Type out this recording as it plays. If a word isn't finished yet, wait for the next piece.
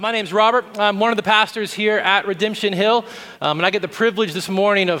My name's Robert. I'm one of the pastors here at Redemption Hill, and I get the privilege this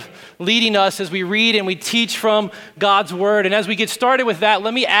morning of leading us as we read and we teach from God's Word. And as we get started with that,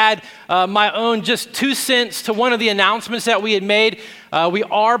 let me add my own just 2 cents to one of the announcements that we had made. We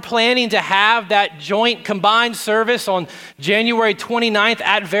are planning to have that joint combined service on January 29th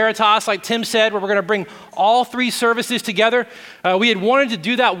at Veritas, like Tim said, where we're going to bring all 3 services together. We had wanted to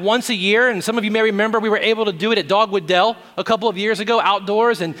do that once a year, and some of you may remember we were able to do it at Dogwood Dell a couple of years ago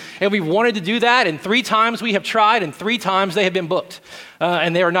outdoors, and we wanted to do that, and 3 times we have tried, and 3 times they have been booked,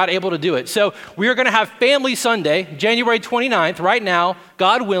 and they are not able to do it. So we are going to have Family Sunday, January 29th, right now,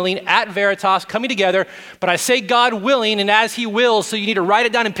 God willing, at Veritas, coming together. But I say God willing and as He wills, so you need to write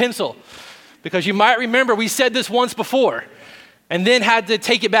it down in pencil, because you might remember we said this once before and then had to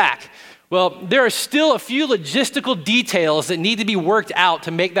take it back. Well, there are still a few logistical details that need to be worked out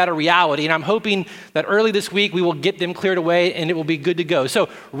to make that a reality, and I'm hoping that early this week we will get them cleared away and it will be good to go. So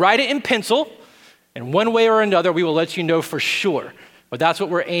write it in pencil, and one way or another we will let you know for sure. But that's what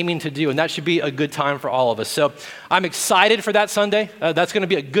we're aiming to do, and that should be a good time for all of us. So I'm excited for that Sunday. That's going to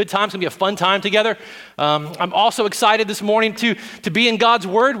be a good time. It's going to be a fun time together. I'm also excited this morning to be in God's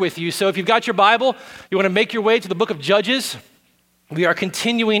Word with you. So if you've got your Bible, you want to make your way to the book of Judges. We are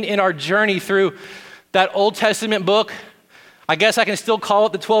continuing in our journey through that Old Testament book. I guess I can still call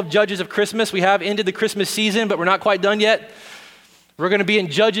it the 12 Judges of Christmas. We have ended the Christmas season, but we're not quite done yet. We're going to be in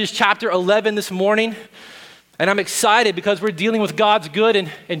Judges chapter 11 this morning. And I'm excited because we're dealing with God's good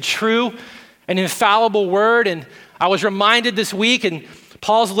and true and infallible word. And I was reminded this week in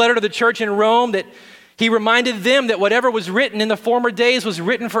Paul's letter to the church in Rome that he reminded them that whatever was written in the former days was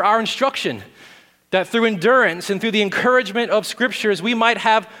written for our instruction, that through endurance and through the encouragement of scriptures, we might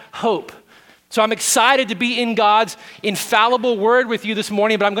have hope. So I'm excited to be in God's infallible word with you this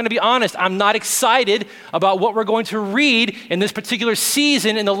morning, but I'm going to be honest, I'm not excited about what we're going to read in this particular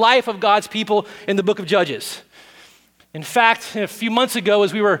season in the life of God's people in the book of Judges. In fact, a few months ago,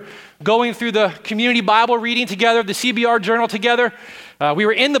 as we were going through the community Bible reading together, the CBR journal together, we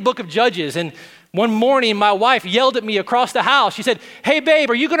were in the book of Judges, and one morning my wife yelled at me across the house. She said, "Hey babe,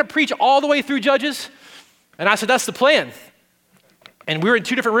 are you going to preach all the way through Judges?" And I said, "That's the plan." And we were in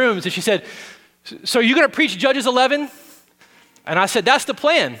 2 different rooms, and she said, "So are you going to preach Judges 11? And I said, "That's the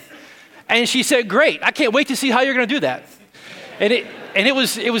plan." And she said, "Great, I can't wait to see how you're going to do that." And it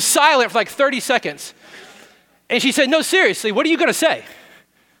was silent for like 30 seconds. And she said, "No, seriously, what are you going to say?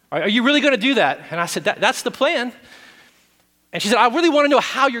 Are you really going to do that?" And I said, "That's the plan." And she said, "I really want to know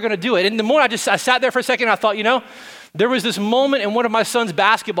how you're going to do it." And the more I sat there for a second, and I thought, there was this moment in one of my son's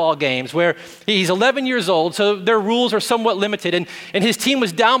basketball games where he's 11 years old, so their rules are somewhat limited. And his team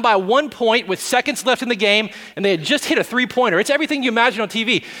was down by 1 point with seconds left in the game, and they had just hit a 3-pointer. It's everything you imagine on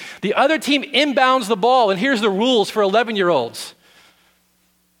TV. The other team inbounds the ball, and here's the rules for 11-year-olds.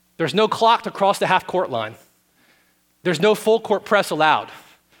 There's no clock to cross the half-court line. There's no full court press allowed.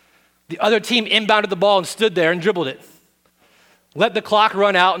 The other team inbounded the ball and stood there and dribbled it, let the clock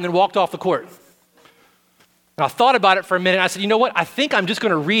run out, and then walked off the court. And I thought about it for a minute. And I said, you know what? I think I'm just going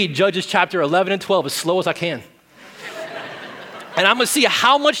to read Judges chapter 11 and 12 as slow as I can. And I'm going to see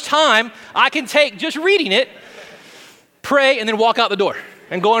how much time I can take just reading it, pray, and then walk out the door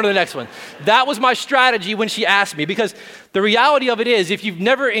and go on to the next one. That was my strategy when she asked me, because the reality of it is, if you've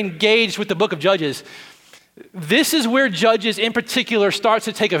never engaged with the book of Judges, this is where Judges in particular starts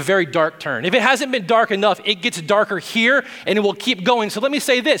to take a very dark turn. If it hasn't been dark enough, it gets darker here and it will keep going. So let me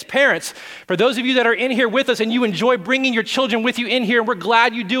say this, parents, for those of you that are in here with us and you enjoy bringing your children with you in here, and we're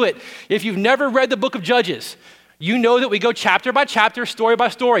glad you do it. If you've never read the book of Judges, you know that we go chapter by chapter, story by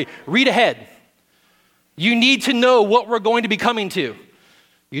story. Read ahead. You need to know what we're going to be coming to.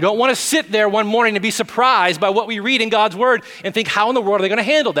 You don't want to sit there one morning and be surprised by what we read in God's word and think, how in the world are they going to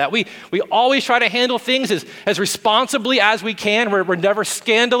handle that? We always try to handle things as responsibly as we can. We're never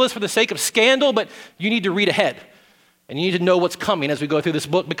scandalous for the sake of scandal, but you need to read ahead. And you need to know what's coming as we go through this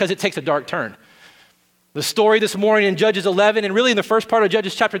book, because it takes a dark turn. The story this morning in Judges 11, and really in the first part of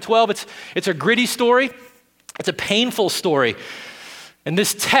Judges chapter 12, it's a gritty story. It's a painful story. And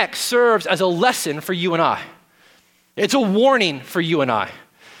this text serves as a lesson for you and I. It's a warning for you and I.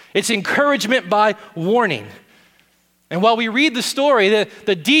 It's encouragement by warning. And while we read the story,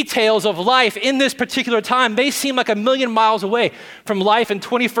 the details of life in this particular time may seem like a million miles away from life in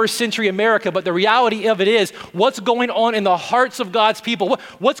 21st century America, but the reality of it is what's going on in the hearts of God's people,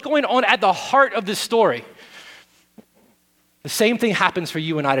 what's going on at the heart of this story. The same thing happens for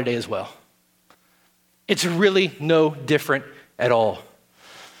you and I today as well. It's really no different at all.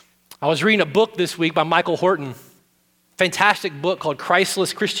 I was reading a book this week by Michael Horton. Fantastic book called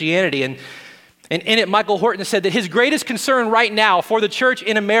Christless Christianity. And And in it, Michael Horton said that his greatest concern right now for the church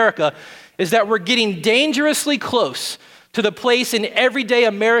in America is that we're getting dangerously close to the place in everyday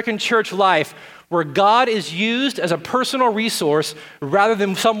American church life where God is used as a personal resource rather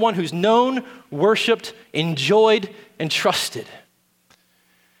than someone who's known, worshiped, enjoyed, and trusted.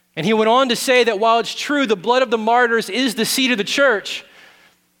 And he went on to say that while it's true the blood of the martyrs is the seed of the church,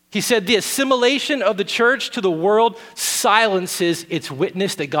 he said the assimilation of the church to the world silences its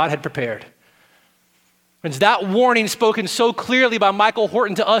witness that God had prepared. Friends, that warning spoken so clearly by Michael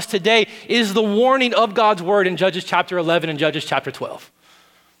Horton to us today is the warning of God's word in Judges chapter 11 and Judges chapter 12.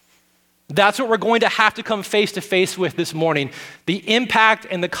 That's what we're going to have to come face to face with this morning, the impact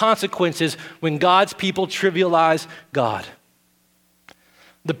and the consequences when God's people trivialize God.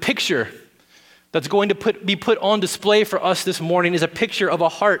 The picture that's going to be put on display for us this morning is a picture of a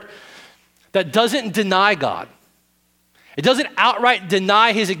heart that doesn't deny God. It doesn't outright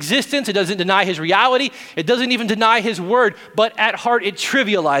deny his existence. It doesn't deny his reality. It doesn't even deny his word, but at heart it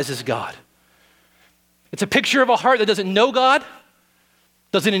trivializes God. It's a picture of a heart that doesn't know God,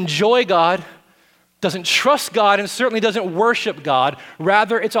 doesn't enjoy God, doesn't trust God, and certainly doesn't worship God.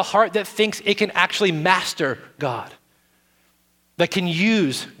 Rather, it's a heart that thinks it can actually master God, that can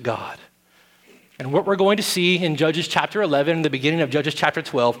use God. And what we're going to see in Judges chapter 11 and the beginning of Judges chapter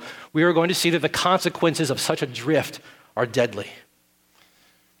 12, we are going to see that the consequences of such a drift are deadly.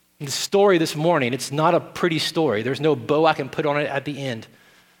 And the story this morning, it's not a pretty story. There's no bow I can put on it at the end.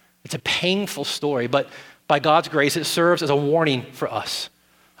 It's a painful story, but by God's grace, it serves as a warning for us,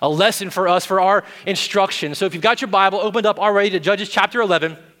 a lesson for us, for our instruction. So if you've got your Bible opened up already to Judges chapter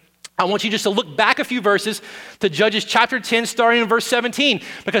 11, I want you just to look back a few verses to Judges chapter 10, starting in verse 17,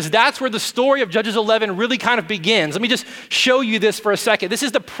 because that's where the story of Judges 11 really kind of begins. Let me just show you this for a second. This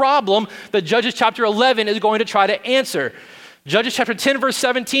is the problem that Judges chapter 11 is going to try to answer. Judges chapter 10, verse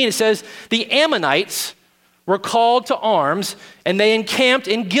 17, it says, the Ammonites were called to arms, and they encamped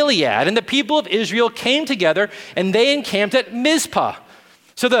in Gilead. And the people of Israel came together, and they encamped at Mizpah.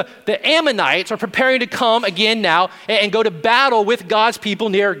 So the Ammonites are preparing to come again now and go to battle with God's people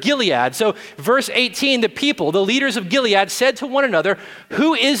near Gilead. So verse 18, the people, the leaders of Gilead, said to one another,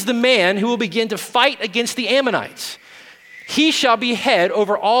 who is the man who will begin to fight against the Ammonites? He shall be head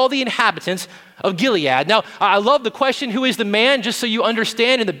over all the inhabitants of Gilead. Now, I love the question, who is the man? Just so you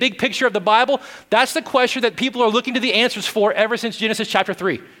understand, in the big picture of the Bible, that's the question that people are looking to the answers for ever since Genesis chapter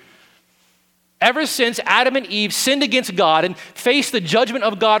 3. Ever since Adam and Eve sinned against God and faced the judgment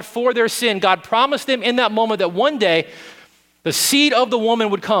of God for their sin, God promised them in that moment that one day the seed of the woman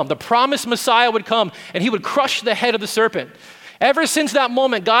would come, the promised Messiah would come, and he would crush the head of the serpent. Ever since that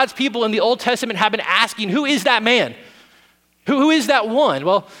moment, God's people in the Old Testament have been asking, who is that man? Who is that one?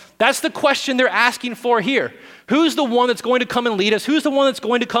 Well, that's the question they're asking for here. Who's the one that's going to come and lead us? Who's the one that's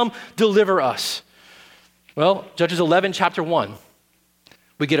going to come deliver us? Well, Judges 11, chapter 1.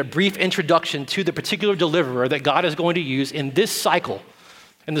 We get a brief introduction to the particular deliverer that God is going to use in this cycle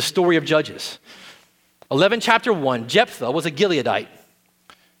in the story of Judges. 11 chapter 1, Jephthah was a Gileadite.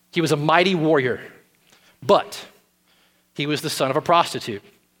 He was a mighty warrior, but he was the son of a prostitute.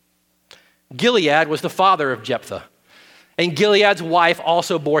 Gilead was the father of Jephthah, and Gilead's wife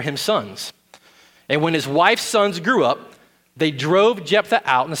also bore him sons. And when his wife's sons grew up, they drove Jephthah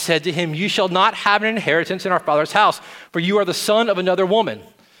out and said to him, you shall not have an inheritance in our father's house, for you are the son of another woman.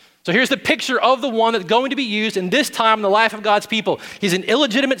 So here's the picture of the one that's going to be used in this time in the life of God's people. He's an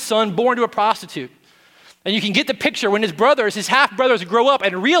illegitimate son born to a prostitute. And you can get the picture when his brothers, his half-brothers, grow up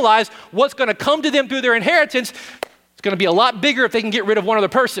and realize what's going to come to them through their inheritance. It's going to be a lot bigger if they can get rid of one other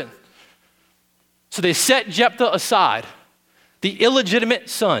person. So they set Jephthah aside, the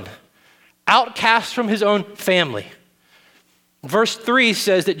illegitimate son, outcast from his own family. Verse 3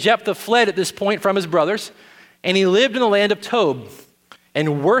 says that Jephthah fled at this point from his brothers, and he lived in the land of Tob.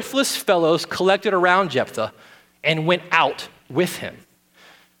 And worthless fellows collected around Jephthah and went out with him.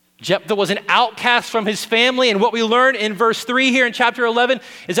 Jephthah was an outcast from his family, and what we learn in verse 3 here in chapter 11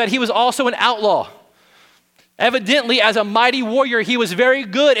 is that he was also an outlaw. Evidently, as a mighty warrior, he was very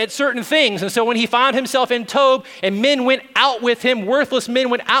good at certain things. And so when he found himself in Tob and men went out with him, worthless men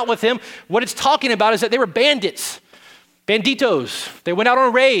went out with him, what it's talking about is that they were bandits, banditos. They went out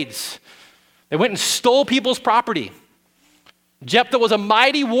on raids. They went and stole people's property. Jephthah was a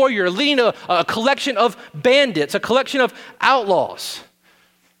mighty warrior leading a collection of bandits, a collection of outlaws.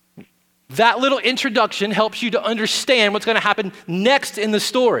 That little introduction helps you to understand what's going to happen next in the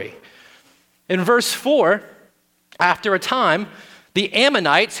story. In verse 4, after a time, the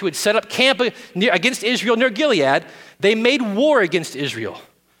Ammonites who had set up camp against Israel near Gilead, they made war against Israel.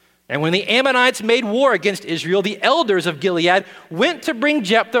 And when the Ammonites made war against Israel, the elders of Gilead went to bring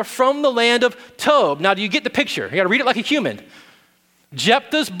Jephthah from the land of Tob. Now, do you get the picture? You got to read it like a human.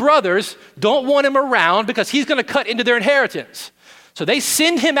 Jephthah's brothers don't want him around because he's going to cut into their inheritance. So they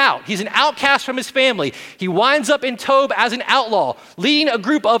send him out. He's an outcast from his family. He winds up in Tob as an outlaw, leading a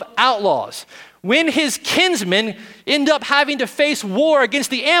group of outlaws. When his kinsmen end up having to face war against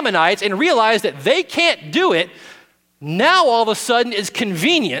the Ammonites and realize that they can't do it, now all of a sudden it's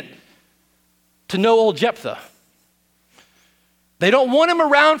convenient to know old Jephthah. They don't want him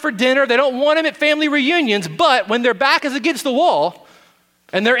around for dinner. They don't want him at family reunions, but when their back is against the wall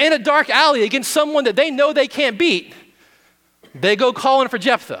and they're in a dark alley against someone that they know they can't beat, they go calling for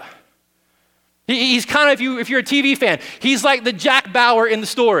Jephthah. He's kind of, if you're a TV fan, he's like the Jack Bauer in the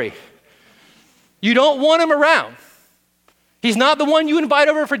story. You don't want him around. He's not the one you invite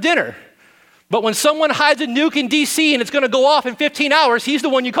over for dinner. But when someone hides a nuke in DC and it's going to go off in 15 hours, he's the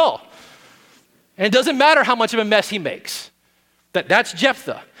one you call. And it doesn't matter how much of a mess he makes. That's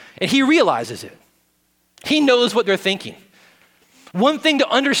Jephthah. And he realizes it. He knows what they're thinking. One thing to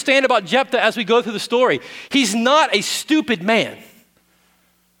understand about Jephthah as we go through the story, he's not a stupid man.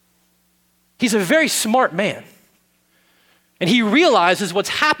 He's a very smart man. And he realizes what's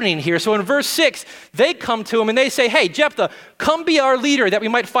happening here. So in verse 6, they come to him and they say, hey, Jephthah, come be our leader that we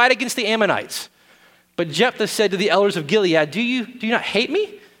might fight against the Ammonites. But Jephthah said to the elders of Gilead, do you not hate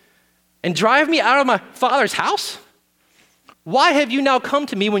me and drive me out of my father's house? Why have you now come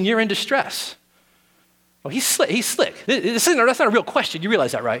to me when you're in distress? Well, he's slick. That's not a real question. You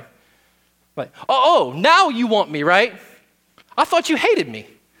realize that, right? Like, now you want me, right? I thought you hated me.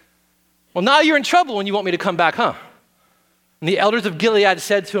 Well, now you're in trouble when you want me to come back, huh? And the elders of Gilead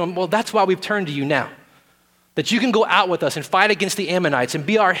said to him, well, that's why we've turned to you now, that you can go out with us and fight against the Ammonites and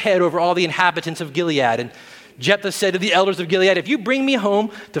be our head over all the inhabitants of Gilead. And Jephthah said to the elders of Gilead, if you bring me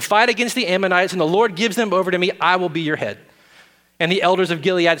home to fight against the Ammonites and the Lord gives them over to me, I will be your head. And the elders of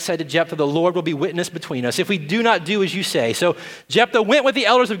Gilead said to Jephthah, the Lord will be witness between us if we do not do as you say. So Jephthah went with the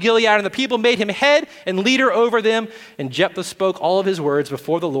elders of Gilead, and the people made him head and leader over them. And Jephthah spoke all of his words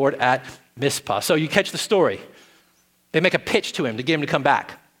before the Lord at Mizpah. So you catch the story. They make a pitch to him to get him to come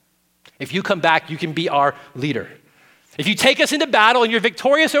back. If you come back, you can be our leader. If you take us into battle and you're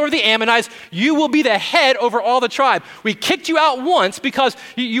victorious over the Ammonites, you will be the head over all the tribe. We kicked you out once because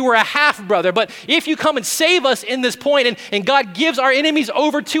you were a half-brother, but if you come and save us in this point and God gives our enemies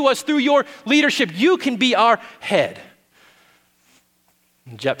over to us through your leadership, you can be our head.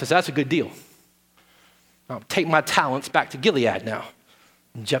 And Jephthah says, that's a good deal. I'll take my talents back to Gilead now.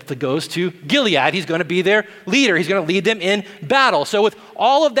 And Jephthah goes to Gilead. He's going to be their leader. He's going to lead them in battle. So with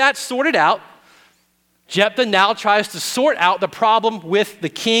all of that sorted out, Jephthah now tries to sort out the problem with the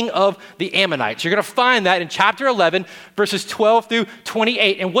king of the Ammonites. You're going to find that in chapter 11, verses 12 through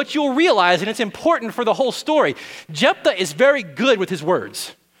 28. And what you'll realize, and it's important for the whole story, Jephthah is very good with his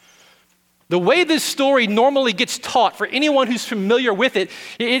words. The way this story normally gets taught, for anyone who's familiar with it,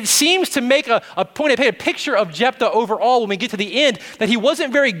 it seems to make a picture of Jephthah overall when we get to the end, that he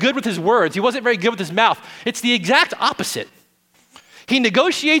wasn't very good with his words. He wasn't very good with his mouth. It's the exact opposite. He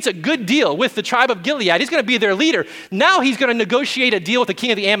negotiates a good deal with the tribe of Gilead. He's going to be their leader. Now he's going to negotiate a deal with the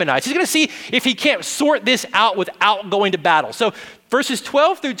king of the Ammonites. He's going to see if he can't sort this out without going to battle. So verses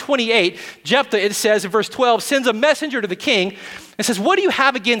 12 through 28, Jephthah, it says in verse 12, sends a messenger to the king and says, what do you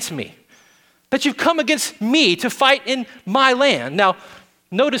have against me? That you've come against me to fight in my land. Now,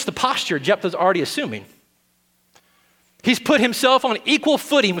 notice the posture Jephthah's already assuming. He's put himself on equal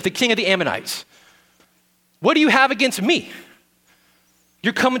footing with the king of the Ammonites. What do you have against me?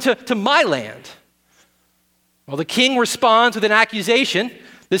 You're coming to my land. Well, the king responds with an accusation.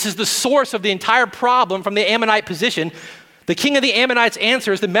 This is the source of the entire problem from the Ammonite position. The king of the Ammonites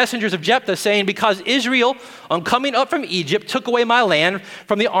answers the messengers of Jephthah, saying, because Israel, on coming up from Egypt, took away my land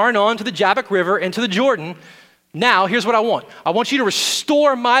from the Arnon to the Jabbok River and to the Jordan. Now, here's what I want. I want you to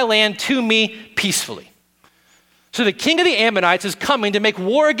restore my land to me peacefully. So the king of the Ammonites is coming to make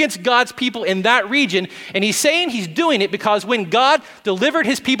war against God's people in that region, and he's saying he's doing it because when God delivered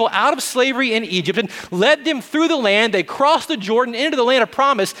his people out of slavery in Egypt and led them through the land, they crossed the Jordan into the land of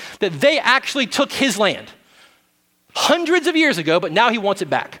promise, that they actually took his land hundreds of years ago, but now he wants it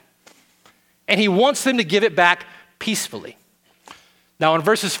back. And he wants them to give it back peacefully. Now in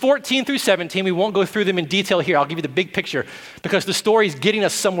verses 14 through 17, we won't go through them in detail here. I'll give you the big picture because the story is getting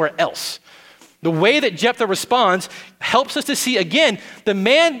us somewhere else. The way that Jephthah responds helps us to see, again, the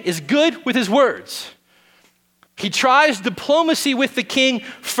man is good with his words. He tries diplomacy with the king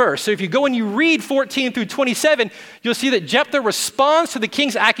first. So if you go and you read 14 through 27, you'll see that Jephthah responds to the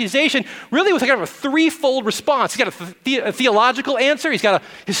king's accusation really with kind of a threefold response. He's got a theological answer, he's got a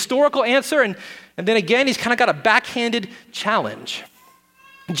historical answer, and then again, he's kind of got a backhanded challenge.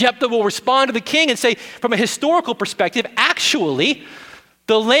 Jephthah will respond to the king and say, from a historical perspective, actually,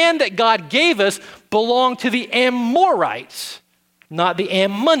 the land that God gave us belonged to the Amorites, not the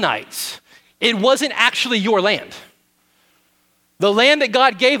Ammonites. It wasn't actually your land. The land that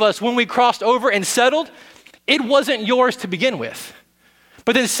God gave us when we crossed over and settled, it wasn't yours to begin with.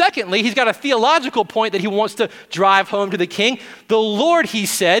 But then secondly, he's got a theological point that he wants to drive home to the king. The Lord, he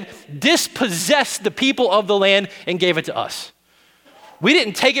said, dispossessed the people of the land and gave it to us. We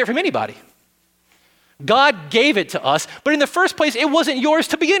didn't take it from anybody. God gave it to us, but in the first place, it wasn't yours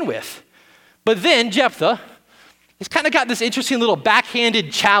to begin with. But then Jephthah, he's kind of got this interesting little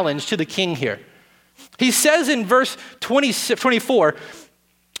backhanded challenge to the king here. He says in verse 24,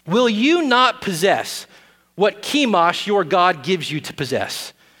 will you not possess what Chemosh your God gives you to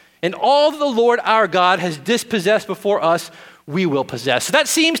possess? And all that the Lord our God has dispossessed before us, we will possess. So that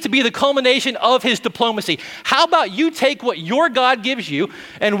seems to be the culmination of his diplomacy. How about you take what your God gives you,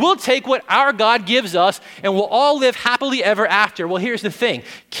 and we'll take what our God gives us, and we'll all live happily ever after. Well, here's the thing.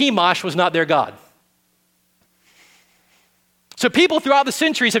 Chemosh was not their God. So people throughout the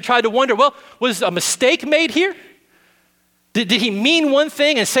centuries have tried to wonder, well, was a mistake made here? Did he mean one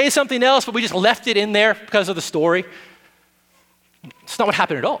thing and say something else, but we just left it in there because of the story? It's not what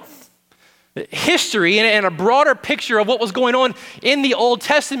happened at all. History and a broader picture of what was going on in the Old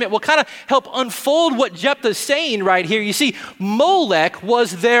Testament will kind of help unfold what Jephthah's saying right here. You see, Molech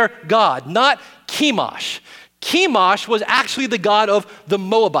was their god, not Chemosh. Chemosh was actually the god of the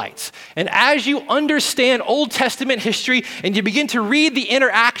Moabites. And as you understand Old Testament history and you begin to read the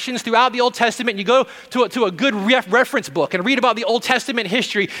interactions throughout the Old Testament, and you go to a good reference book and read about the Old Testament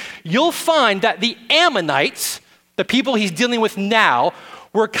history, you'll find that the Ammonites, the people he's dealing with now,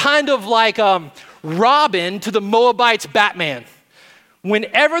 were kind of like Robin to the Moabites' Batman.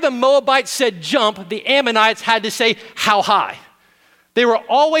 Whenever the Moabites said jump, the Ammonites had to say how high. They were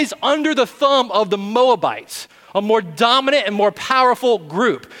always under the thumb of the Moabites, a more dominant and more powerful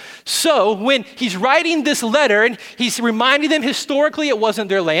group. So when he's writing this letter and he's reminding them historically it wasn't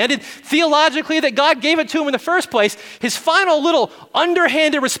their land and theologically that God gave it to him in the first place, his final little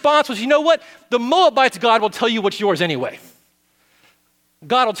underhanded response was, you know what? The Moabites' God will tell you what's yours anyway.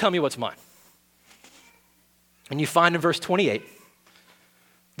 God will tell me what's mine. And you find in verse 28,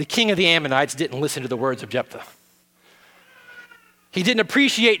 the king of the Ammonites didn't listen to the words of Jephthah. He didn't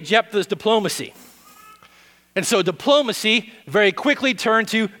appreciate Jephthah's diplomacy. And so diplomacy very quickly turned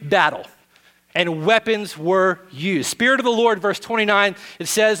to battle, and weapons were used. Spirit of the Lord, verse 29, it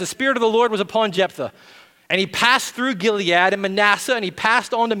says, the Spirit of the Lord was upon Jephthah, and he passed through Gilead and Manasseh, and he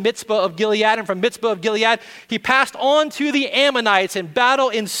passed on to Mizpah of Gilead, and from Mizpah of Gilead, he passed on to the Ammonites, and battle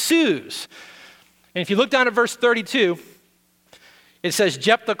ensues. And if you look down at verse 32, it says,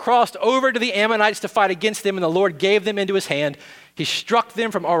 Jephthah crossed over to the Ammonites to fight against them, and the Lord gave them into his hand. He struck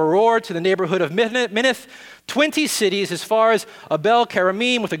them from Aroer to the neighborhood of Minnith, 20 cities as far as Abel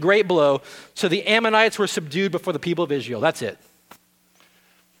Keramim with a great blow. So the Ammonites were subdued before the people of Israel. That's it.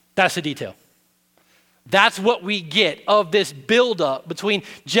 That's the detail. That's what we get of this buildup between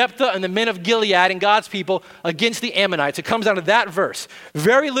Jephthah and the men of Gilead and God's people against the Ammonites. It comes down to that verse.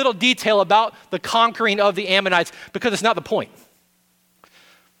 Very little detail about the conquering of the Ammonites because it's not the point.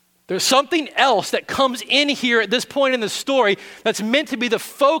 There's something else that comes in here at this point in the story that's meant to be the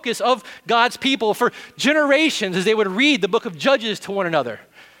focus of God's people for generations as they would read the book of Judges to one another.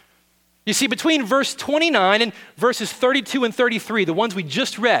 You see, between verse 29 and verses 32 and 33, the ones we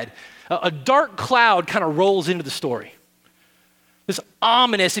just read, a dark cloud kind of rolls into the story. This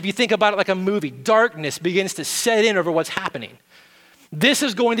ominous, if you think about it like a movie, darkness begins to set in over what's happening. This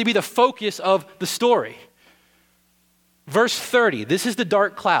is going to be the focus of the story. Verse 30, this is the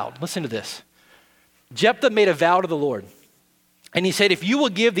dark cloud. Listen to this. Jephthah made a vow to the Lord, and he said, if you will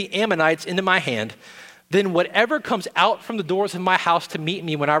give the Ammonites into my hand, then whatever comes out from the doors of my house to meet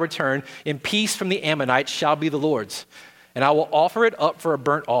me when I return in peace from the Ammonites shall be the Lord's, and I will offer it up for a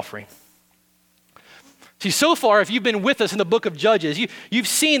burnt offering. See, so far, if you've been with us in the book of Judges, you've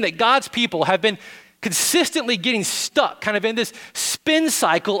seen that God's people have been consistently getting stuck kind of in this spin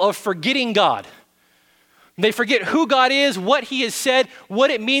cycle of forgetting God. They forget who God is, what he has said, what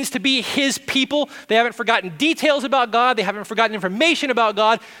it means to be his people. They haven't forgotten details about God. They haven't forgotten information about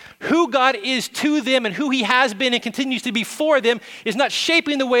God. Who God is to them and who he has been and continues to be for them is not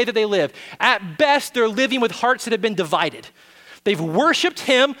shaping the way that they live. At best, they're living with hearts that have been divided. They've worshiped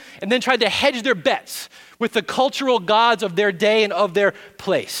him and then tried to hedge their bets with the cultural gods of their day and of their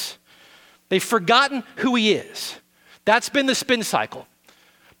place. They've forgotten who he is. That's been the spin cycle.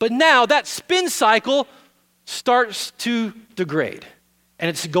 But now that spin cycle starts to degrade, and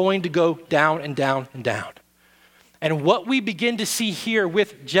it's going to go down and down and down. And what we begin to see here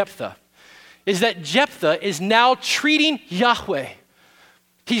with Jephthah is that Jephthah is now treating Yahweh.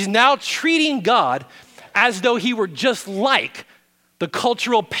 He's now treating God as though he were just like the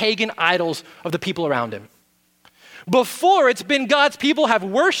cultural pagan idols of the people around him. Before, it's been God's people have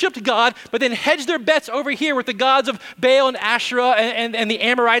worshiped God, but then hedged their bets over here with the gods of Baal and Asherah and the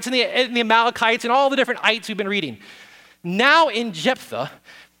Amorites and the Amalekites and all the different ites we've been reading. Now in Jephthah,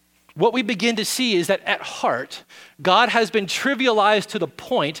 what we begin to see is that at heart, God has been trivialized to the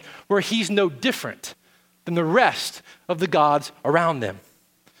point where he's no different than the rest of the gods around them.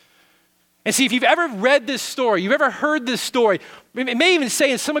 And see, if you've ever read this story, you've ever heard this story, it may even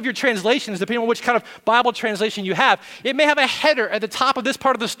say in some of your translations, depending on which kind of Bible translation you have, it may have a header at the top of this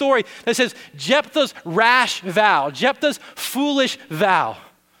part of the story that says Jephthah's rash vow, Jephthah's foolish vow.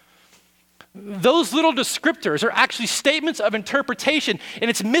 Those little descriptors are actually statements of interpretation, and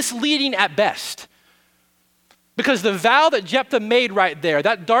it's misleading at best. Because the vow that Jephthah made right there,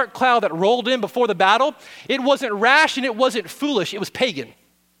 that dark cloud that rolled in before the battle, it wasn't rash and it wasn't foolish, it was pagan.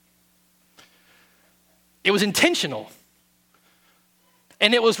 It was intentional.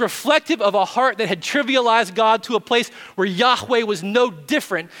 And it was reflective of a heart that had trivialized God to a place where Yahweh was no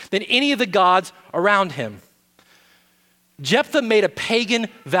different than any of the gods around him. Jephthah made a pagan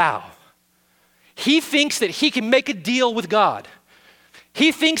vow. He thinks that he can make a deal with God.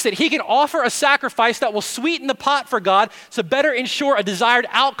 He thinks that he can offer a sacrifice that will sweeten the pot for God to better ensure a desired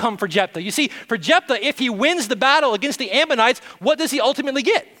outcome for Jephthah. You see, for Jephthah, if he wins the battle against the Ammonites, what does he ultimately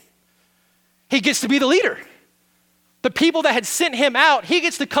get? He gets to be the leader. The people that had sent him out, he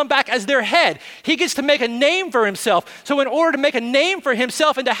gets to come back as their head. He gets to make a name for himself. So in order to make a name for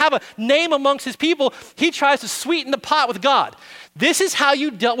himself and to have a name amongst his people, he tries to sweeten the pot with God. This is how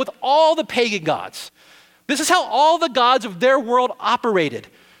you dealt with all the pagan gods. This is how all the gods of their world operated.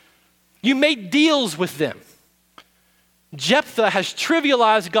 You made deals with them. Jephthah has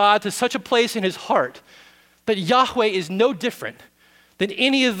trivialized God to such a place in his heart that Yahweh is no different than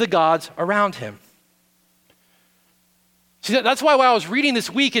any of the gods around him. See, that's why when I was reading this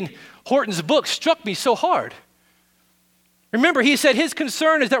week in Horton's book struck me so hard. Remember, he said his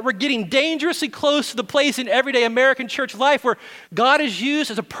concern is that we're getting dangerously close to the place in everyday American church life where God is used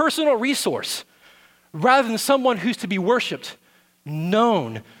as a personal resource rather than someone who's to be worshiped,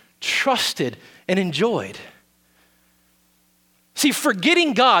 known, trusted, and enjoyed. See,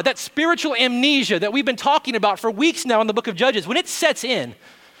 forgetting God, that spiritual amnesia that we've been talking about for weeks now in the book of Judges, when it sets in,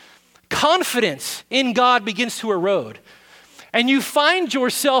 confidence in God begins to erode. And you find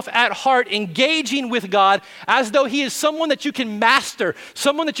yourself at heart engaging with God as though he is someone that you can master,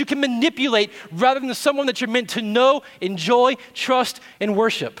 someone that you can manipulate, rather than someone that you're meant to know, enjoy, trust, and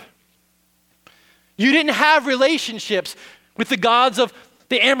worship. You didn't have relationships with the gods of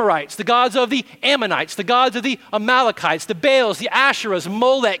the Amorites, the gods of the Ammonites, the gods of the Amalekites, the Baals, the Asherahs,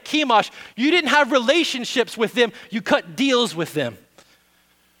 Molech, Chemosh. You didn't have relationships with them. You cut deals with them.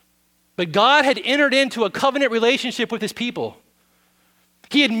 But God had entered into a covenant relationship with his people.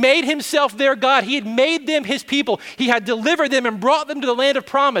 He had made himself their God. He had made them his people. He had delivered them and brought them to the land of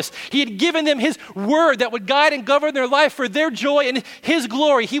promise. He had given them his word that would guide and govern their life for their joy and his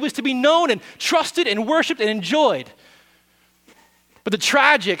glory. He was to be known and trusted and worshiped and enjoyed. But the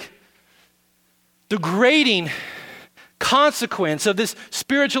tragic, degrading consequence of this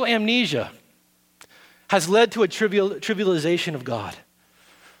spiritual amnesia has led to a trivialization of God.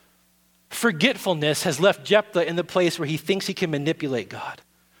 Forgetfulness has left Jephthah in the place where he thinks he can manipulate God.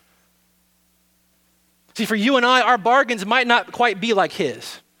 See, for you and I, our bargains might not quite be like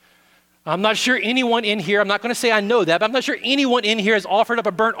his. I'm not sure anyone in here, I'm not going to say I know that, but I'm not sure anyone in here has offered up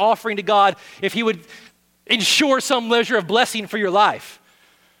a burnt offering to God if he would ensure some measure of blessing for your life.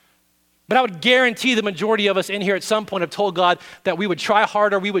 But I would guarantee the majority of us in here at some point have told God that we would try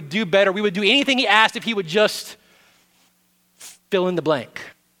harder, we would do better, we would do anything he asked if he would just fill in the blank.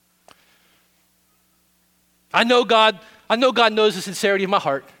 I know God knows the sincerity of my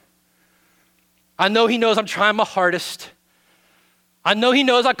heart. I know he knows I'm trying my hardest. I know he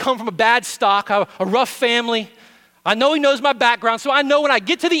knows I come from a bad stock, a rough family. I know he knows my background, so I know when I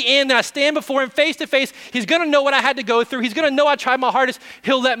get to the end and I stand before him face to face, he's gonna know what I had to go through. He's gonna know I tried my hardest.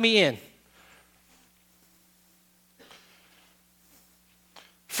 He'll let me in.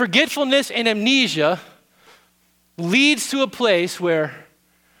 Forgetfulness and amnesia leads to a place where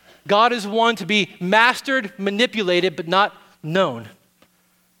God is one to be mastered, manipulated, but not known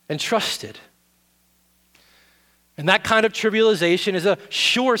and trusted. And that kind of trivialization is a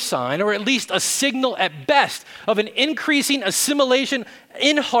sure sign, or at least a signal at best, of an increasing assimilation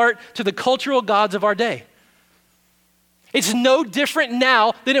in heart to the cultural gods of our day. It's no different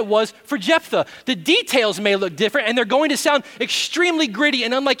now than it was for Jephthah. The details may look different, and they're going to sound extremely gritty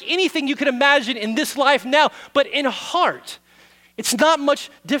and unlike anything you could imagine in this life now, but in heart, it's not much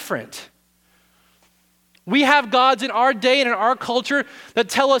different. We have gods in our day and in our culture that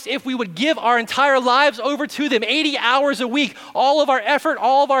tell us if we would give our entire lives over to them, 80 hours a week, all of our effort,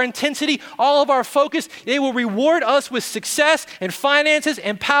 all of our intensity, all of our focus, they will reward us with success and finances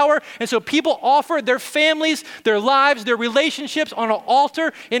and power. And so people offer their families, their lives, their relationships on an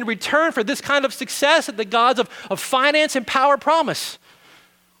altar in return for this kind of success that the gods of finance and power promise.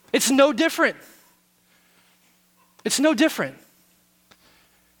 It's no different. It's no different.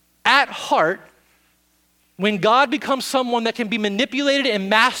 At heart, when God becomes someone that can be manipulated and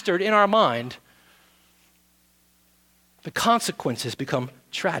mastered in our mind, the consequences become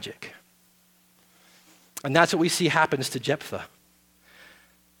tragic. And that's what we see happens to Jephthah.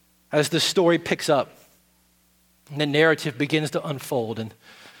 As the story picks up, and the narrative begins to unfold, and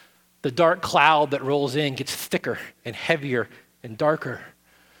the dark cloud that rolls in gets thicker and heavier and darker,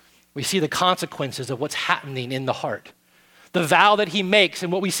 we see the consequences of what's happening in the heart. The vow that he makes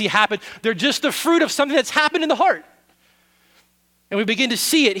and what we see happen, they're just the fruit of something that's happened in the heart. And we begin to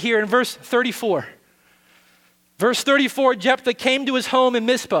see it here in verse 34. Verse 34, Jephthah came to his home in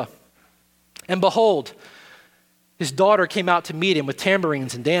Mizpah, and behold, his daughter came out to meet him with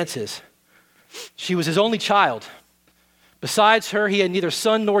tambourines and dances. She was his only child. Besides her, he had neither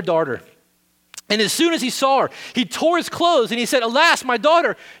son nor daughter. And as soon as he saw her, he tore his clothes and he said, "Alas, my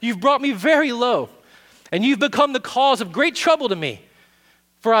daughter, you've brought me very low. And you've become the cause of great trouble to me,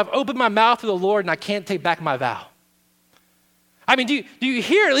 for I've opened my mouth to the Lord and I can't take back my vow." I mean, do you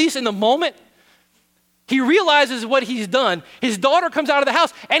hear, at least in the moment, he realizes what he's done. His daughter comes out of the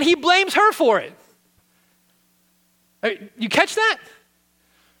house and he blames her for it. You catch that?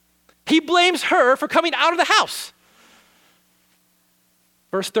 He blames her for coming out of the house.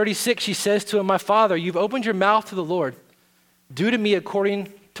 Verse 36, she says to him, "My father, you've opened your mouth to the Lord. Do to me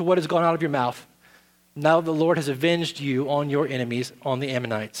according to what has gone out of your mouth. Now the Lord has avenged you on your enemies, on the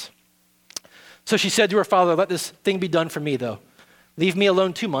Ammonites." So she said to her father, "Let this thing be done for me, though. Leave me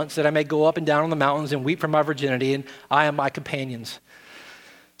alone 2 months, that I may go up and down on the mountains and weep for my virginity, and I and my companions."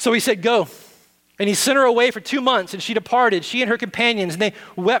 So he said, "Go." And he sent her away for 2 months, and she departed, she and her companions, and they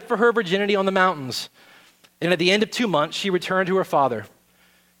wept for her virginity on the mountains. And at the end of 2 months, she returned to her father,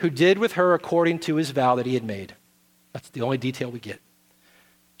 who did with her according to his vow that he had made. That's the only detail we get.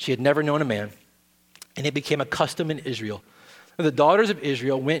 She had never known a man. And it became a custom in Israel. And the daughters of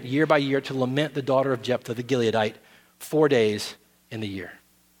Israel went year by year to lament the daughter of Jephthah the Gileadite 4 days in the year.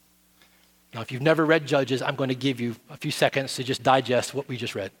 Now, if you've never read Judges, I'm going to give you a few seconds to just digest what we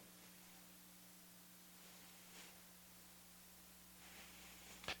just read.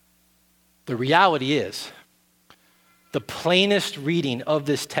 The reality is, the plainest reading of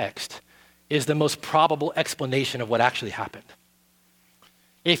this text is the most probable explanation of what actually happened.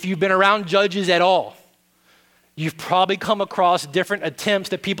 If you've been around Judges at all, you've probably come across different attempts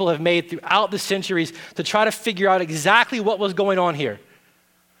that people have made throughout the centuries to try to figure out exactly what was going on here.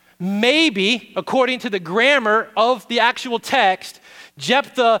 Maybe, according to the grammar of the actual text,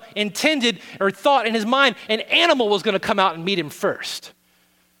 Jephthah intended or thought in his mind an animal was going to come out and meet him first.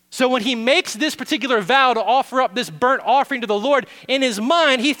 So when he makes this particular vow to offer up this burnt offering to the Lord, in his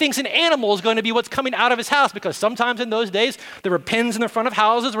mind, he thinks an animal is going to be what's coming out of his house, because sometimes in those days, there were pens in the front of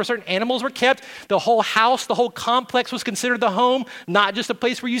houses where certain animals were kept. The whole house, the whole complex was considered the home, not just a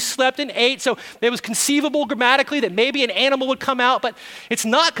place where you slept and ate. So it was conceivable grammatically that maybe an animal would come out, but it's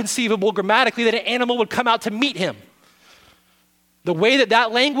not conceivable grammatically that an animal would come out to meet him. The way that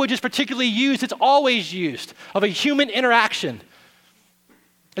that language is particularly used, it's always used of a human interaction.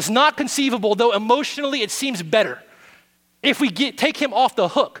 It's not conceivable, though emotionally it seems better, if we take him off the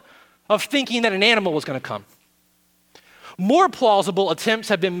hook of thinking that an animal was going to come. More plausible attempts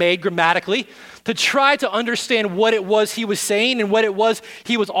have been made grammatically to try to understand what it was he was saying and what it was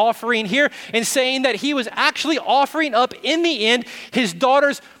he was offering here, and saying that he was actually offering up, in the end, his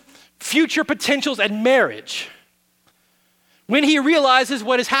daughter's future potentials and marriage. When he realizes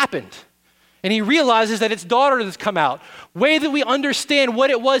what has happened, and he realizes that it's daughter that's come out. Way that we understand what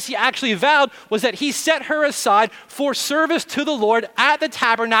it was he actually vowed was that he set her aside for service to the Lord at the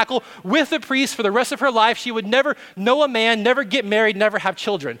tabernacle with the priest for the rest of her life. She would never know a man, never get married, never have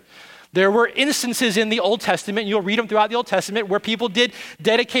children. There were instances in the Old Testament, and you'll read them throughout the Old Testament, where people did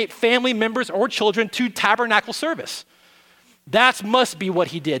dedicate family members or children to tabernacle service. That must be what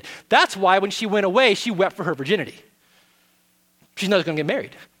he did. That's why when she went away, she wept for her virginity. She's not going to get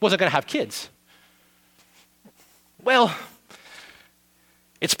married, wasn't going to have kids. Well,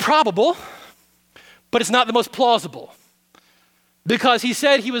 it's probable, but it's not the most plausible. Because he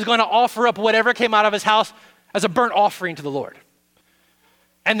said he was going to offer up whatever came out of his house as a burnt offering to the Lord.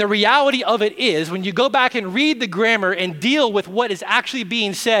 And the reality of it is, when you go back and read the grammar and deal with what is actually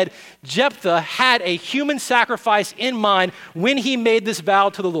being said, Jephthah had a human sacrifice in mind when he made this vow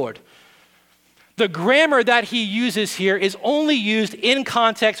to the Lord. The grammar that he uses here is only used in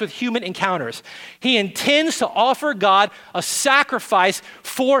context with human encounters. He intends to offer God a sacrifice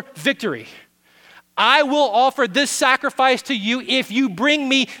for victory. I will offer this sacrifice to you if you bring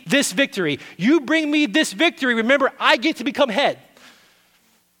me this victory. You bring me this victory. Remember, I get to become head.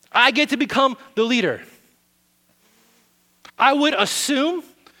 I get to become the leader. I would assume,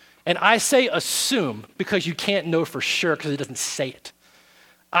 and I say assume because you can't know for sure because it doesn't say it.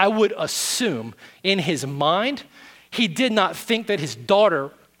 I would assume in his mind, he did not think that his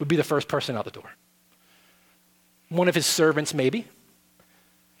daughter would be the first person out the door. One of his servants, maybe.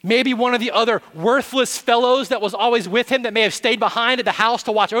 Maybe one of the other worthless fellows that was always with him that may have stayed behind at the house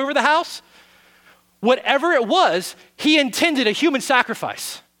to watch over the house. Whatever it was, he intended a human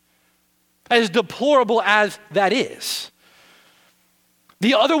sacrifice, as deplorable as that is.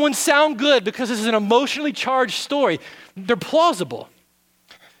 The other ones sound good because this is an emotionally charged story. They're plausible,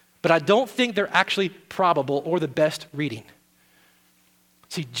 but I don't think they're actually probable or the best reading.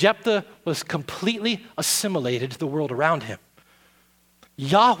 See, Jephthah was completely assimilated to the world around him.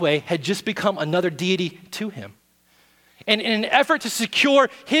 Yahweh had just become another deity to him. And in an effort to secure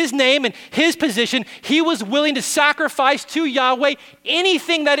his name and his position, he was willing to sacrifice to Yahweh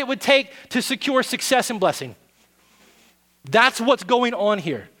anything that it would take to secure success and blessing. That's what's going on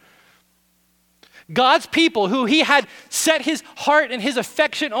here. God's people, who he had set his heart and his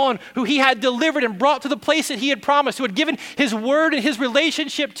affection on, who he had delivered and brought to the place that he had promised, who had given his word and his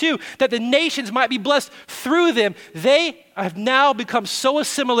relationship to, that the nations might be blessed through them, they have now become so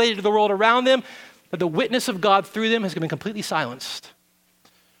assimilated to the world around them that the witness of God through them has been completely silenced.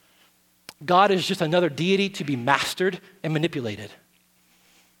 God is just another deity to be mastered and manipulated.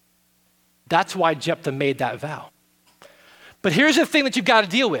 That's why Jephthah made that vow. But here's the thing that you've got to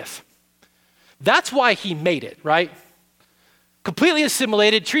deal with. That's why he made it, right? Completely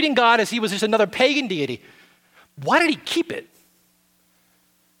assimilated, treating God as he was just another pagan deity. Why did he keep it?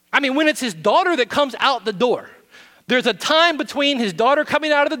 I mean, when it's his daughter that comes out the door, there's a time between his daughter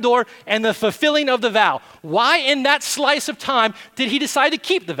coming out of the door and the fulfilling of the vow. Why in that slice of time did he decide to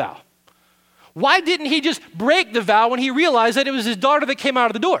keep the vow? Why didn't he just break the vow when he realized that it was his daughter that came out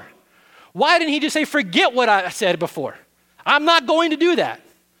of the door? Why didn't he just say, forget what I said before? I'm not going to do that.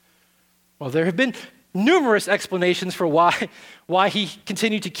 Well, there have been numerous explanations for why he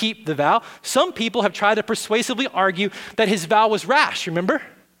continued to keep the vow. Some people have tried to persuasively argue that his vow was rash, remember?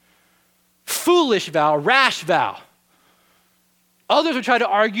 Foolish vow, rash vow. Others have tried to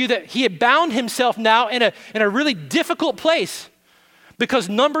argue that he had bound himself now in a really difficult place. Because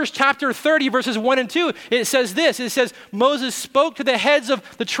Numbers chapter 30, verses 1 and 2, it says this. It says, Moses spoke to the heads of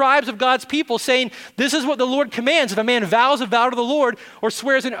the tribes of God's people, saying, this is what the Lord commands. If a man vows a vow to the Lord or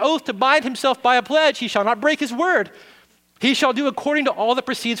swears an oath to bind himself by a pledge, he shall not break his word. He shall do according to all that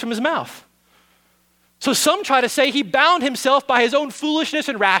proceeds from his mouth. So some try to say he bound himself by his own foolishness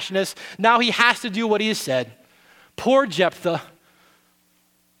and rashness. Now he has to do what he has said. Poor Jephthah,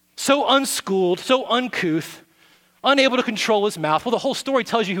 so unschooled, so uncouth, unable to control his mouth. Well, the whole story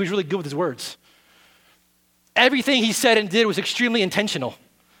tells you he was really good with his words. Everything he said and did was extremely intentional.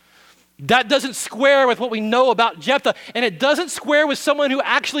 That doesn't square with what we know about Jephthah, and it doesn't square with someone who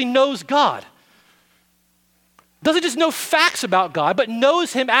actually knows God. Doesn't just know facts about God, but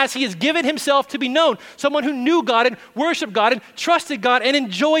knows him as he has given himself to be known. Someone who knew God and worshiped God and trusted God and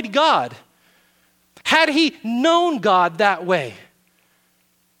enjoyed God. Had he known God that way,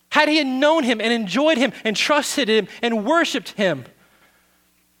 had he known him and enjoyed him and trusted him and worshiped him,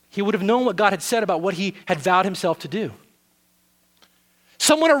 he would have known what God had said about what he had vowed himself to do.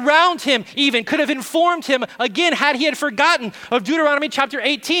 Someone around him even could have informed him, again, had he had forgotten, of Deuteronomy chapter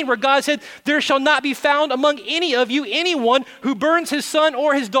 18, where God said, there shall not be found among any of you anyone who burns his son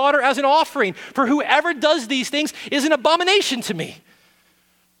or his daughter as an offering, for whoever does these things is an abomination to me.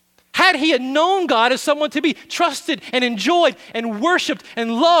 Had he had known God as someone to be trusted and enjoyed and worshiped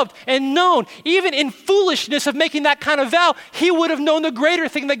and loved and known, even in foolishness of making that kind of vow, he would have known the greater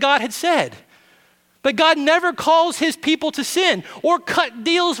thing that God had said. That God never calls his people to sin or cut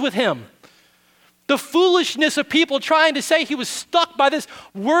deals with him. The foolishness of people trying to say he was stuck by this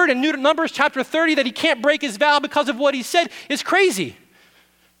word in Numbers chapter 30 that he can't break his vow because of what he said is crazy.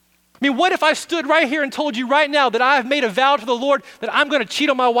 I mean, what if I stood right here and told you right now that I have made a vow to the Lord that I'm going to cheat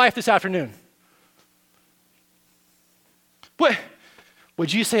on my wife this afternoon? What?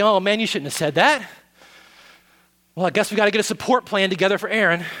 Would you say, oh man, you shouldn't have said that? Well, I guess we got to get a support plan together for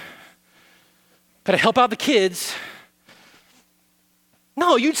Aaron. Got to help out the kids.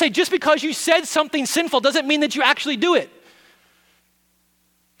 No, you'd say just because you said something sinful doesn't mean that you actually do it.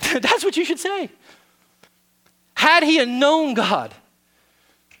 That's what you should say. Had he known God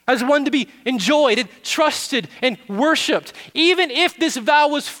as one to be enjoyed and trusted and worshiped, even if this vow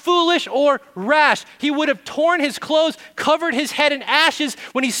was foolish or rash, he would have torn his clothes, covered his head in ashes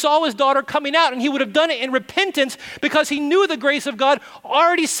when he saw his daughter coming out, and he would have done it in repentance because he knew the grace of God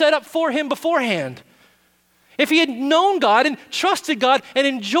already set up for him beforehand. If he had known God and trusted God and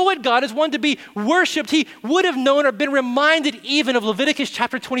enjoyed God as one to be worshiped, he would have known or been reminded even of Leviticus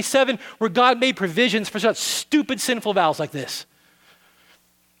chapter 27, where God made provisions for such stupid, sinful vows like this.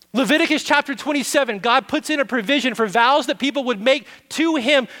 Leviticus chapter 27, God puts in a provision for vows that people would make to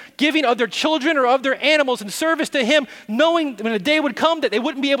him, giving of their children or of their animals in service to him, knowing when a day would come that they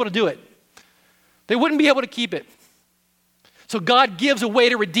wouldn't be able to do it. They wouldn't be able to keep it. So God gives a way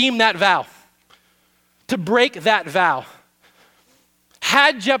to redeem that vow, to break that vow.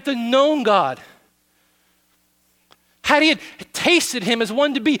 Had Jephthah known God, had he had tasted him as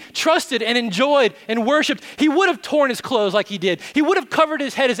one to be trusted and enjoyed and worshiped, he would have torn his clothes like he did. He would have covered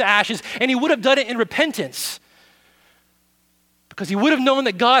his head as ashes, and he would have done it in repentance because he would have known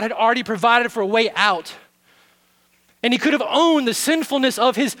that God had already provided for a way out. And he could have owned the sinfulness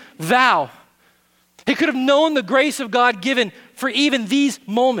of his vow. He could have known the grace of God given for even these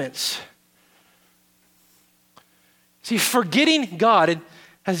moments. See, forgetting God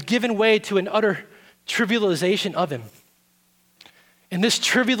has given way to an utter trivialization of him. And this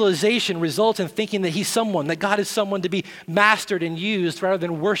trivialization results in thinking that he's someone, that God is someone to be mastered and used rather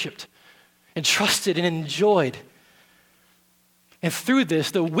than worshiped and trusted and enjoyed. And through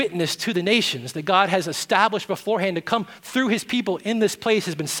this, the witness to the nations that God has established beforehand to come through his people in this place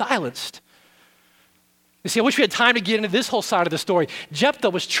has been silenced. You see, I wish we had time to get into this whole side of the story. Jephthah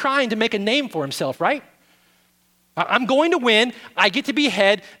was trying to make a name for himself, right? I'm going to win. I get to be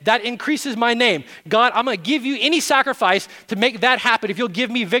head. That increases my name. God, I'm going to give you any sacrifice to make that happen if you'll give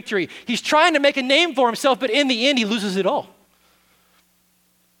me victory. He's trying to make a name for himself, but in the end, he loses it all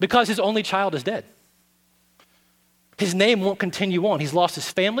because his only child is dead. His name won't continue on. He's lost his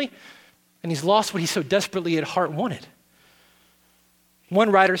family, and he's lost what he so desperately at heart wanted.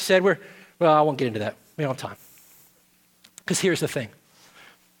 One writer said, well, I won't get into that. We don't have time. Because here's the thing.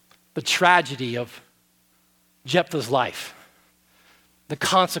 The tragedy of Jephthah's life, the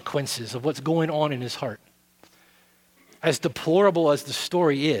consequences of what's going on in his heart. As deplorable as the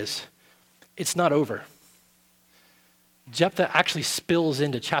story is, it's not over. Jephthah actually spills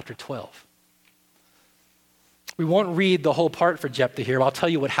into chapter 12. We won't read the whole part for Jephthah here, but I'll tell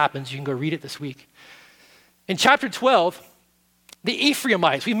you what happens. You can go read it this week. In chapter 12, the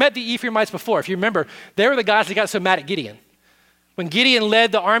Ephraimites, we met the Ephraimites before. If you remember, they were the guys that got so mad at Gideon. When Gideon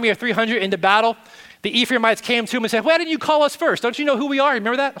led the army of 300 into battle, the Ephraimites came to him and said, why didn't you call us first? Don't you know who we are?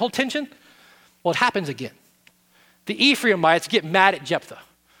 Remember that whole tension? Well, it happens again. The Ephraimites get mad at Jephthah.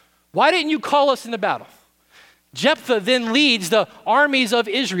 Why didn't you call us in the battle? Jephthah then leads the armies of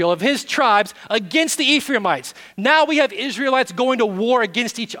Israel, of his tribes, against the Ephraimites. Now we have Israelites going to war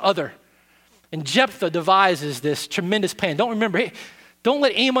against each other. And Jephthah devises this tremendous plan. Don't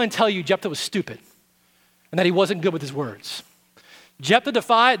let anyone tell you Jephthah was stupid and that he wasn't good with his words. Jephthah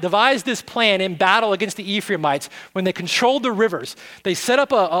devised this plan in battle against the Ephraimites when they controlled the rivers. They set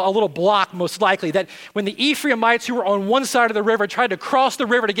up a little block, most likely, that when the Ephraimites who were on one side of the river tried to cross the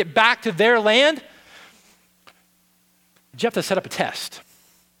river to get back to their land, Jephthah set up a test.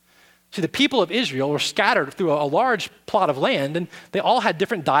 See, the people of Israel were scattered through a large plot of land, and they all had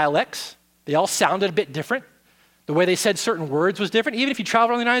different dialects. They all sounded a bit different. The way they said certain words was different. Even if you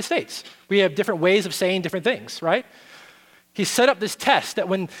travel around the United States, we have different ways of saying different things, right? He set up this test that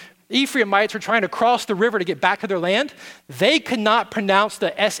when Ephraimites were trying to cross the river to get back to their land, they could not pronounce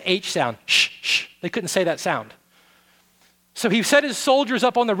the SH sound. Shh, shh. They couldn't say that sound. So he set his soldiers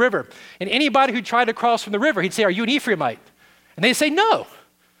up on the river, and anybody who tried to cross from the river, he'd say, are you an Ephraimite? And they'd say, no.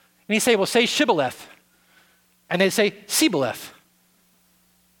 And he'd say, well, say Shibboleth. And they'd say, Sibboleth.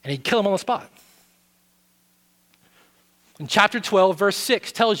 And he'd kill them on the spot. In chapter 12, verse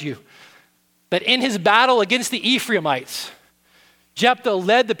 6 tells you that in his battle against the Ephraimites, Jephthah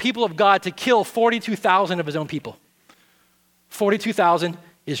led the people of God to kill 42,000 of his own people. 42,000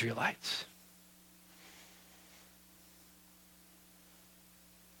 Israelites.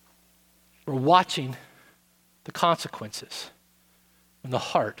 We're watching the consequences when the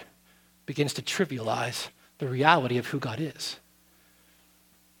heart begins to trivialize the reality of who God is.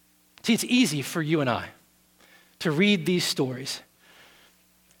 See, it's easy for you and I to read these stories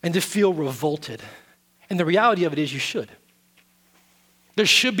and to feel revolted. And the reality of it is you should. There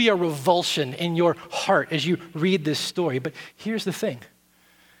should be a revulsion in your heart as you read this story. But here's the thing.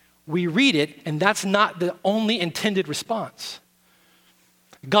 We read it, and that's not the only intended response.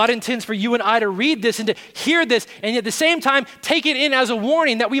 God intends for you and I to read this and to hear this, and at the same time, take it in as a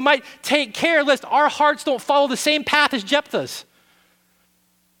warning that we might take care lest our hearts don't follow the same path as Jephthah's.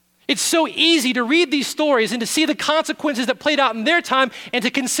 It's so easy to read these stories and to see the consequences that played out in their time and to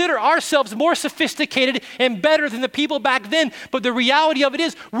consider ourselves more sophisticated and better than the people back then. But the reality of it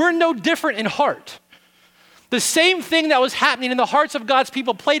is we're no different in heart. The same thing that was happening in the hearts of God's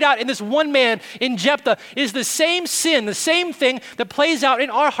people played out in this one man in Jephthah is the same sin, the same thing that plays out in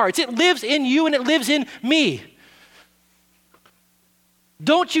our hearts. It lives in you and it lives in me.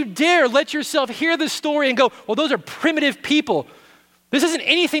 Don't you dare let yourself hear this story and go, well, those are primitive people. This isn't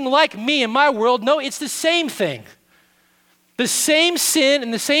anything like me in my world. No, it's the same thing. The same sin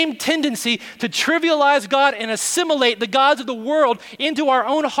and the same tendency to trivialize God and assimilate the gods of the world into our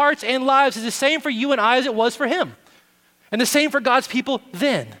own hearts and lives is the same for you and I as it was for him. And the same for God's people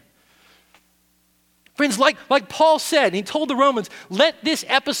then. Friends, like Paul said, and he told the Romans, let this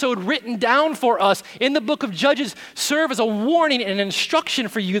episode written down for us in the book of Judges serve as a warning and an instruction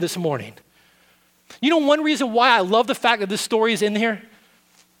for you this morning. You know one reason why I love the fact that this story is in here?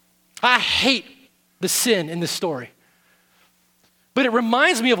 I hate the sin in this story. But it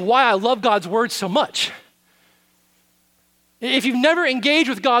reminds me of why I love God's word so much. If you've never engaged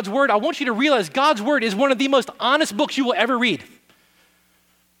with God's word, I want you to realize God's word is one of the most honest books you will ever read.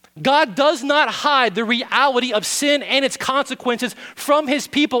 God does not hide the reality of sin and its consequences from his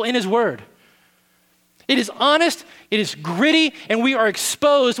people in his word. It is honest, it is gritty, and we are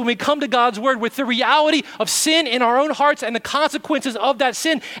exposed when we come to God's word with the reality of sin in our own hearts and the consequences of that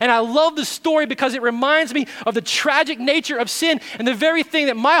sin. And I love the story because it reminds me of the tragic nature of sin and the very thing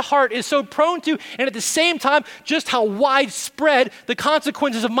that my heart is so prone to, and at the same time, just how widespread the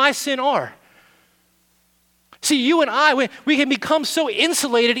consequences of my sin are. See, you and I, we can become so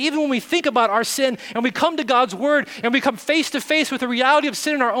insulated even when we think about our sin and we come to God's word and we come face to face with the reality of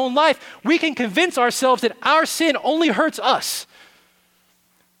sin in our own life, we can convince ourselves that our sin only hurts us.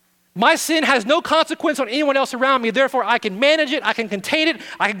 My sin has no consequence on anyone else around me, therefore I can manage it, I can contain it,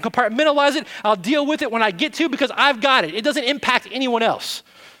 I can compartmentalize it, I'll deal with it when I get to because I've got it. It doesn't impact anyone else.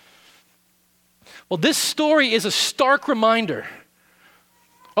 Well, this story is a stark reminder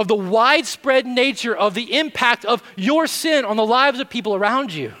of the widespread nature of the impact of your sin on the lives of people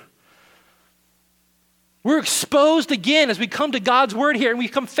around you. We're exposed again as we come to God's word here and we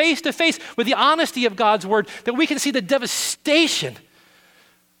come face to face with the honesty of God's word that we can see the devastation,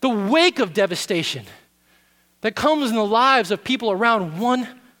 the wake of devastation that comes in the lives of people around one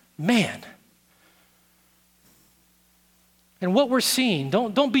man. And what we're seeing,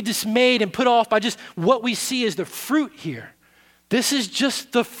 don't be dismayed and put off by just what we see as the fruit here. This is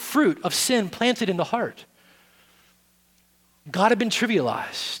just the fruit of sin planted in the heart. God had been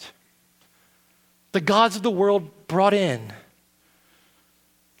trivialized. The gods of the world brought in.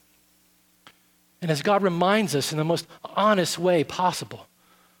 And as God reminds us in the most honest way possible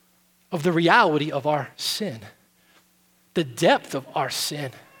of the reality of our sin, the depth of our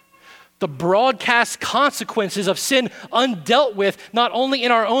sin, the broadcast consequences of sin undealt with, not only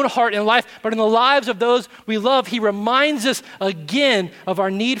in our own heart and life, but in the lives of those we love, he reminds us again of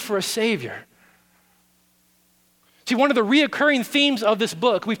our need for a Savior. See, one of the reoccurring themes of this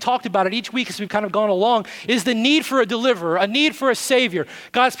book, we've talked about it each week as we've kind of gone along, is the need for a deliverer, a need for a Savior.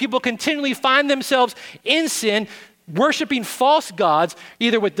 God's people continually find themselves in sin, worshiping false gods,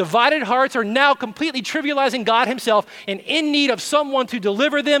 either with divided hearts or now completely trivializing God himself and in need of someone to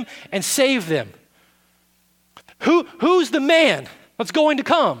deliver them and save them. Who's the man that's going to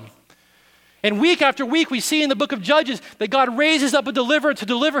come? And week after week, we see in the book of Judges that God raises up a deliverer to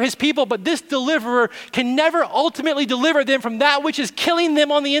deliver his people, but this deliverer can never ultimately deliver them from that which is killing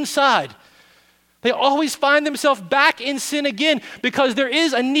them on the inside. They always find themselves back in sin again because there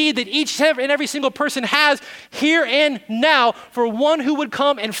is a need that each and every single person has here and now for one who would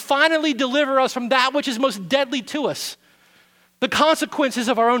come and finally deliver us from that which is most deadly to us, the consequences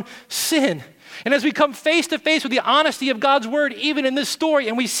of our own sin. And as we come face to face with the honesty of God's word, even in this story,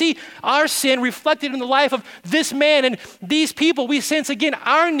 and we see our sin reflected in the life of this man and these people, we sense again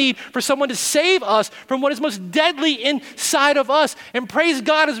our need for someone to save us from what is most deadly inside of us. And praise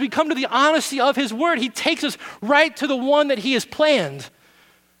God, as we come to the honesty of his word, he takes us right to the one that he has planned,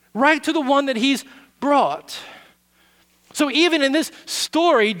 right to the one that he's brought. So even in this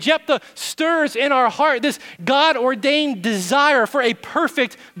story, Jephthah stirs in our heart this God-ordained desire for a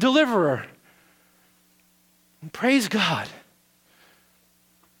perfect deliverer. And praise God,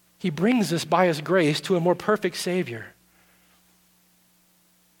 he brings us by his grace to a more perfect Savior.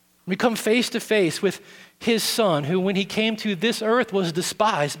 We come face to face with his son, who when he came to this earth was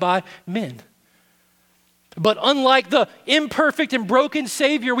despised by men. But unlike the imperfect and broken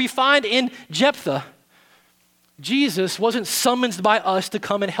Savior we find in Jephthah, Jesus wasn't summoned by us to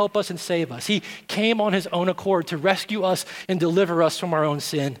come and help us and save us. He came on his own accord to rescue us and deliver us from our own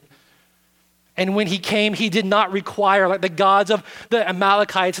sin. And when he came, he did not require, like the gods of the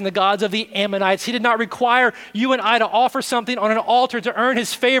Amalekites and the gods of the Ammonites, he did not require you and I to offer something on an altar to earn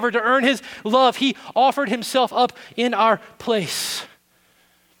his favor, to earn his love. He offered himself up in our place.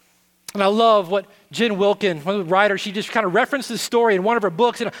 And I love what Jen Wilkin, one of the writers, she just kind of referenced this story in one of her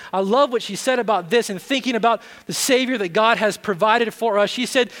books. And I love what she said about this and thinking about the Savior that God has provided for us. She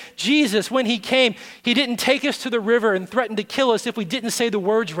said, Jesus, when he came, he didn't take us to the river and threaten to kill us if we didn't say the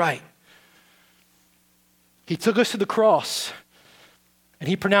words right. He took us to the cross and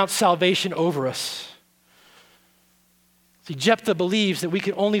he pronounced salvation over us. See, Jephthah believes that we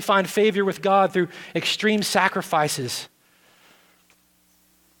can only find favor with God through extreme sacrifices.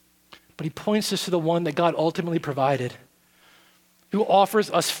 But he points us to the one that God ultimately provided, who offers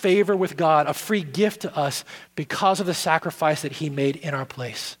us favor with God, a free gift to us because of the sacrifice that he made in our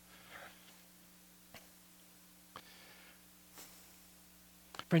place.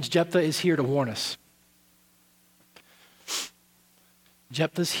 Friends, Jephthah is here to warn us.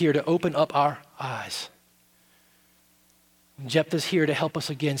 Jephthah's here to open up our eyes. Jephthah's here to help us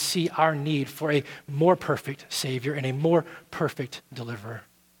again see our need for a more perfect Savior and a more perfect deliverer.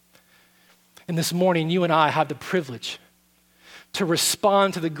 And this morning, you and I have the privilege to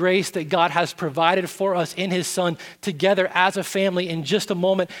respond to the grace that God has provided for us in his Son together as a family in just a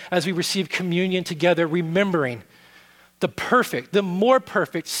moment as we receive communion together, remembering the perfect, the more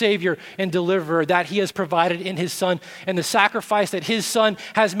perfect Savior and deliverer that he has provided in his Son and the sacrifice that his Son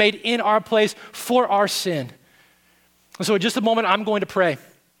has made in our place for our sin. And so in just a moment, I'm going to pray.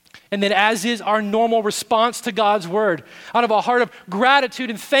 And then as is our normal response to God's word, out of a heart of gratitude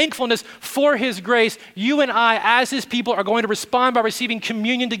and thankfulness for his grace, you and I, as his people, are going to respond by receiving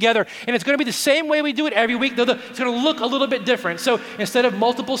communion together. And it's going to be the same way we do it every week, though it's going to look a little bit different. So instead of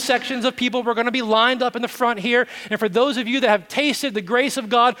multiple sections of people, we're going to be lined up in the front here. And for those of you that have tasted the grace of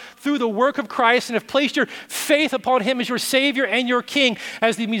God through the work of Christ and have placed your faith upon him as your Savior and your King,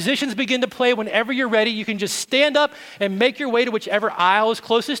 as the musicians begin to play, whenever you're ready, you can just stand up and make your way to whichever aisle is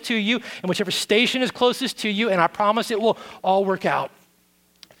closest to you and whichever station is closest to you, and I promise it will all work out.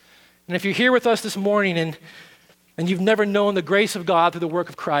 And if you're here with us this morning and you've never known the grace of God through the work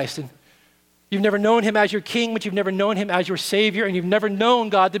of Christ, and you've never known him as your King, but you've never known him as your Savior, and you've never known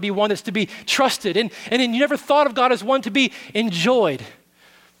God to be one that's to be trusted, and you never thought of God as one to be enjoyed,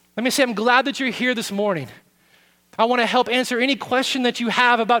 let me say I'm glad that you're here this morning. I want to help answer any question that you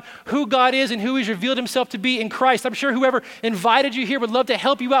have about who God is and who he's revealed himself to be in Christ. I'm sure whoever invited you here would love to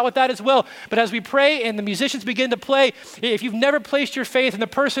help you out with that as well. But as we pray and the musicians begin to play, if you've never placed your faith in the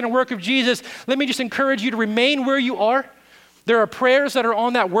person and work of Jesus, let me just encourage you to remain where you are. There are prayers that are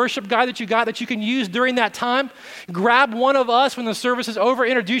on that worship guide that you got that you can use during that time. Grab one of us when the service is over.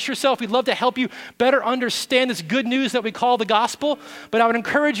 Introduce yourself. We'd love to help you better understand this good news that we call the gospel. But I would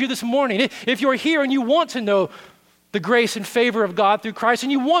encourage you this morning, if you're here and you want to know the grace and favor of God through Christ,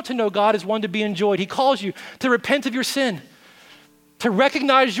 and you want to know God as one to be enjoyed, he calls you to repent of your sin, to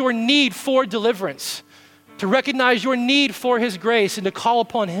recognize your need for deliverance, to recognize your need for his grace, and to call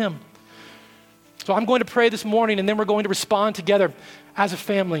upon him. So I'm going to pray this morning, and then we're going to respond together as a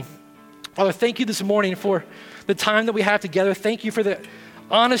family. Father, thank you this morning for the time that we have together. Thank you for the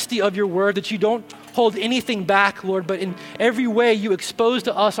honesty of your word, that you don't hold anything back, Lord, but in every way you expose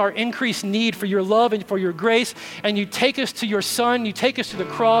to us our increased need for your love and for your grace, and you take us to your Son, you take us to the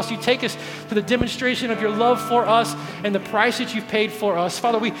cross, you take us to the demonstration of your love for us and the price that you've paid for us.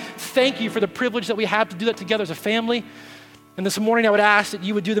 Father, we thank you for the privilege that we have to do that together as a family. And this morning I would ask that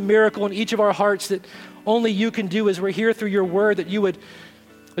you would do the miracle in each of our hearts that only you can do as we're here through your word, that you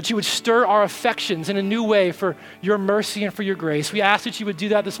would stir our affections in a new way for your mercy and for your grace. We ask that you would do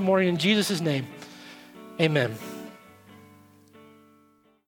that this morning in Jesus' name. Amen.